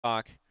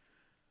Angle-Park.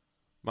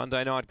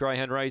 Monday night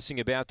greyhound racing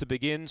about to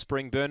begin.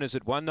 Spring Burners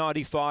at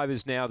 195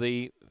 is now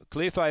the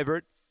clear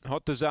favourite.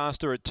 Hot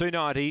Disaster at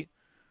 290.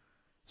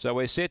 So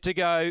we're set to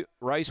go.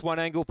 Race 1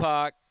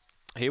 Angle-Park.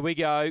 Here we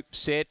go.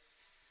 Set.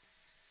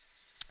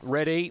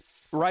 Ready.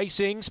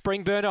 Racing.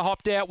 Spring Burner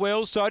hopped out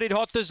well. So did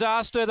Hot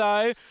Disaster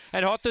though.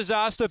 And Hot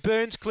Disaster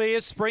burns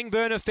clear. Spring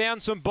Burner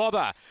found some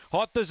bother.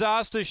 Hot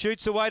Disaster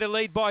shoots away to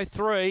lead by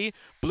 3.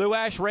 Blue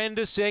Ash ran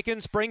to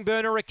second. Spring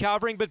Burner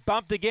recovering but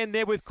bumped again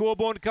there with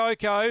Corborn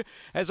Coco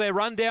as they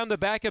run down the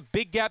back. A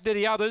big gap to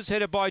the others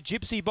headed by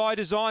Gypsy by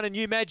Design and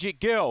New Magic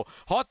Girl.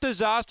 Hot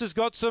Disaster's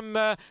got some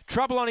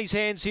trouble on his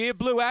hands here.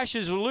 Blue Ash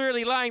is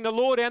really laying the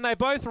law down. They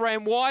both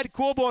ran wide.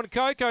 Corborn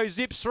Coco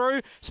zips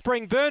through.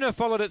 Spring Burner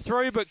followed it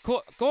through but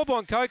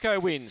Corborn Coco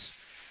wins.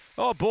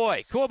 Oh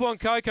boy, Corborn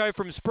Coco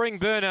from Spring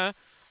Burner.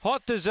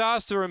 Hot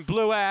Disaster and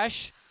Blue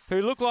Ash,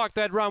 who looked like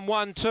they'd run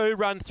 1-2,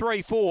 run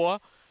 3-4.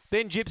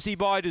 Then Gypsy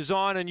by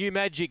Design and New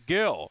Magic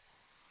Girl.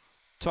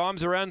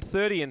 Times around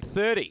 30 and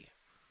 30.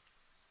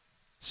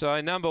 So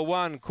number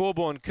 1,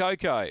 Corborn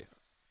Coco,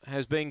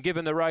 has been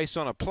given the race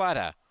on a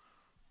platter.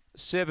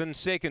 7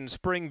 seconds,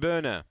 Spring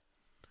Burner.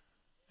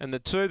 And the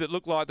 2 that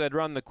look like they'd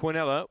run the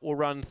Quinella will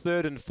run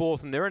 3rd and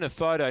 4th. And they're in a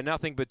photo,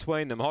 nothing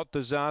between them. Hot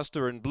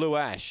Disaster and Blue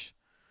Ash.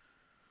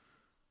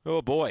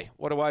 Oh boy,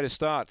 what a way to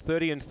start.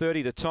 30 and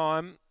 30 to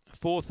time.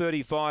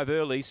 4:35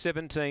 early,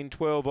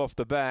 17:12 off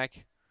the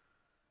back.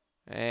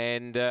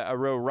 And a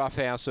real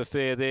roughhouse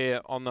affair there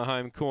on the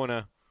home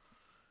corner.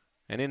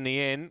 And in the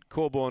end,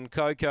 Corborn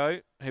Coco,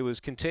 who was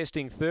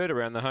contesting 3rd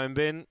around the home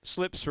bend,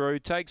 slips through,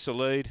 takes the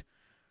lead.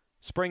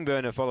 Spring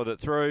Burner followed it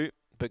through,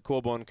 but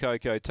Corborn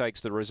Coco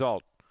takes the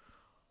result.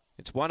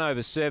 It's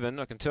 1/7,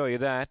 I can tell you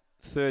that.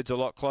 3rd's a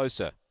lot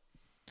closer.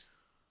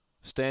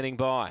 Standing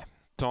by.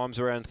 Times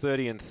around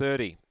 30 and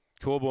 30.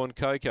 Corborn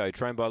Coco,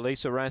 trained by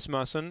Lisa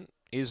Rasmussen,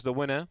 is the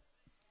winner.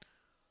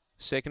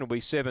 Second will be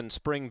 7,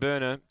 Spring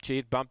Burner. She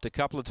had bumped a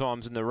couple of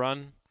times in the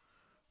run.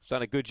 She's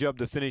done a good job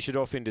to finish it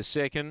off into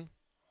second.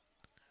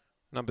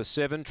 Number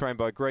 7, trained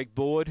by Greg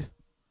Board.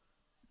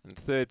 And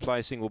 3rd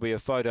placing will be a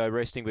photo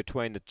resting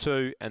between the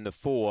 2 and the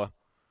 4.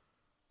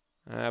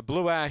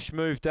 Blue Ash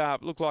moved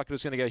up. Looked like it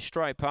was going to go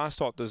straight past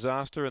Hot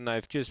Disaster, and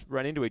they've just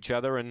run into each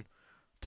other. And